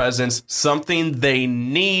outside presence, something they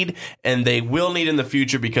need and they will need in the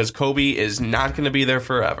future because Kobe is not going to be there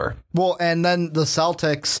forever. Well, and then the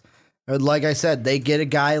Celtics, like I said, they get a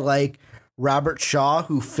guy like Robert Shaw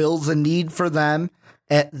who fills a need for them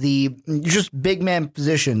at the just big man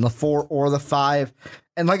position, the 4 or the 5.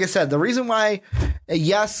 And like I said, the reason why,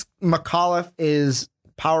 yes, McAuliffe is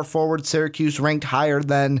power forward, Syracuse ranked higher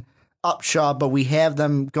than Upshaw, but we have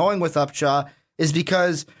them going with Upshaw is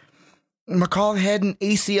because McCall had an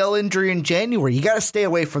ACL injury in January. You got to stay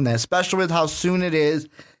away from that, especially with how soon it is.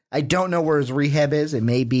 I don't know where his rehab is. It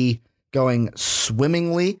may be going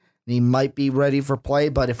swimmingly, and he might be ready for play.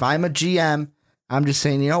 But if I'm a GM, I'm just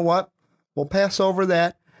saying, you know what? We'll pass over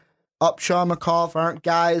that. Upshaw and McAuliffe aren't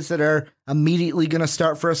guys that are immediately going to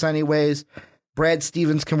start for us anyways. Brad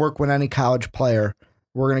Stevens can work with any college player.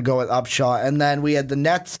 We're going to go with Upshaw. And then we had the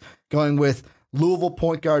Nets going with Louisville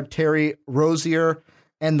point guard Terry Rozier.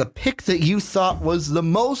 And the pick that you thought was the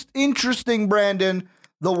most interesting, Brandon,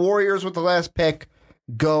 the Warriors with the last pick,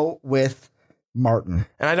 go with Martin.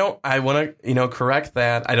 And I want to, correct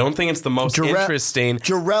that. I don't think it's the most interesting.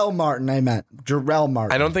 Jarrell Martin, I meant. Jarrell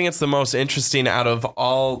Martin. I don't think it's the most interesting out of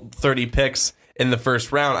all 30 picks in the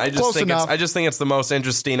first round. I just think it's the most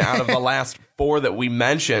interesting out of the last 4 that we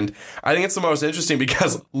mentioned. I think it's the most interesting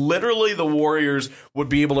because literally the Warriors would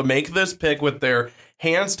be able to make this pick with their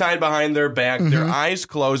hands tied behind their back, their eyes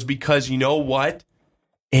closed, because you know what?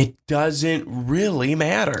 It doesn't really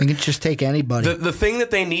matter. You can just take anybody. The thing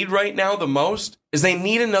that they need right now the most is they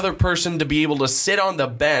need another person to be able to sit on the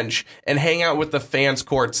bench and hang out with the fans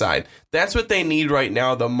courtside. That's what they need right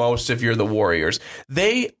now the most if you're the Warriors.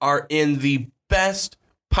 They are in the best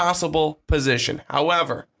possible position.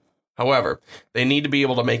 However, they need to be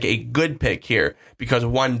able to make a good pick here because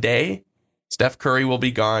one day Steph Curry will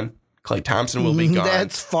be gone. Klay Thompson will be gone.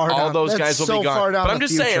 That's far down. All those guys will be gone. But I'm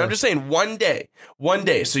just saying, one day.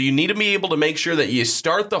 So you need to be able to make sure that you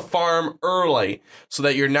start the farm early so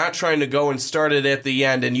that you're not trying to go and start it at the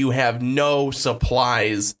end and you have no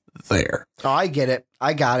supplies there. Oh, I get it.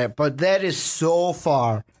 I got it. But that is so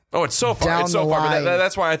far. Oh, it's so far. It's so far. But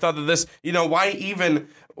that's why I thought that this, why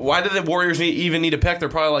do the Warriors even need a pick? They're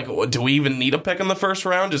probably like, do we even need a pick in the first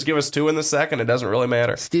round? Just give us 2 in the second. It doesn't really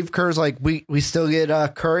matter. Steve Kerr's like, we still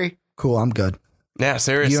get Curry? Cool, I'm good. Yeah,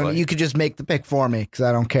 seriously. You could just make the pick for me because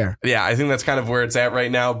I don't care. Yeah, I think that's kind of where it's at right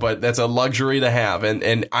now, but that's a luxury to have.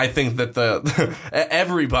 And I think that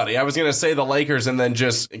everybody, I was going to say the Lakers and then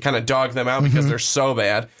just kind of dog them out because they're so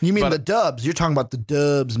bad. You mean the Dubs? You're talking about the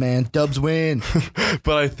Dubs, man. Dubs win.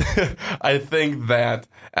 But I think that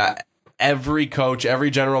every coach, every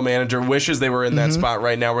general manager wishes they were in that spot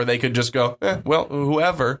right now where they could just go,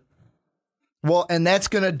 whoever. Well, and that's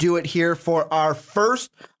going to do it here for our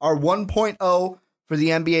 1.0 for the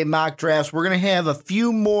NBA mock drafts. We're going to have a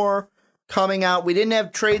few more coming out. We didn't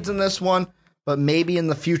have trades in this one, but maybe in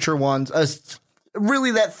the future ones.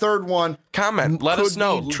 Really, that third one. Comment. Let us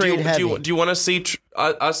know. Do you want to see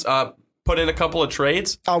us put in a couple of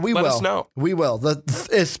trades? We will. Let us know. We will.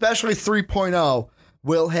 Especially 3.0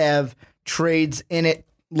 will have trades in it.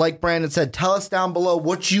 Like Brandon said, tell us down below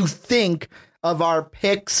what you think of our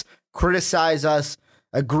picks. Criticize us,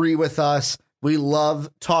 agree with us. We love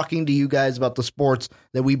talking to you guys about the sports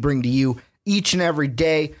that we bring to you each and every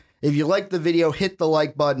day. If you liked the video, hit the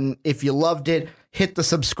like button. If you loved it, hit the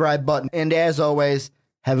subscribe button. And as always,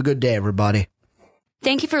 have a good day, everybody.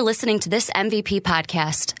 Thank you for listening to this MVP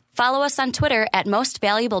podcast. Follow us on Twitter at Most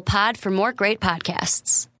Valuable Pod for more great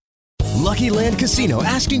podcasts. Lucky Land Casino,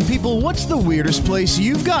 asking people, what's the weirdest place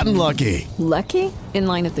you've gotten lucky? Lucky? In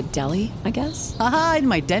line at the deli, I guess? Aha, in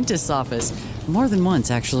my dentist's office. More than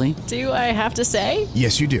once, actually. Do I have to say?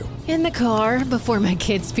 Yes, you do. In the car before my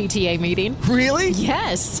kids' PTA meeting. Really?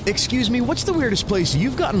 Yes. Excuse me, what's the weirdest place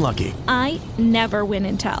you've gotten lucky? I never win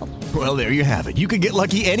and tell. Well, there you have it. You can get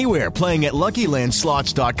lucky anywhere, playing at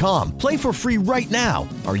LuckyLandSlots.com. Play for free right now.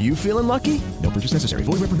 Are you feeling lucky? No purchase necessary.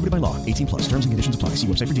 Void where prohibited by law. 18+. Terms and conditions apply. See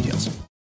website for details.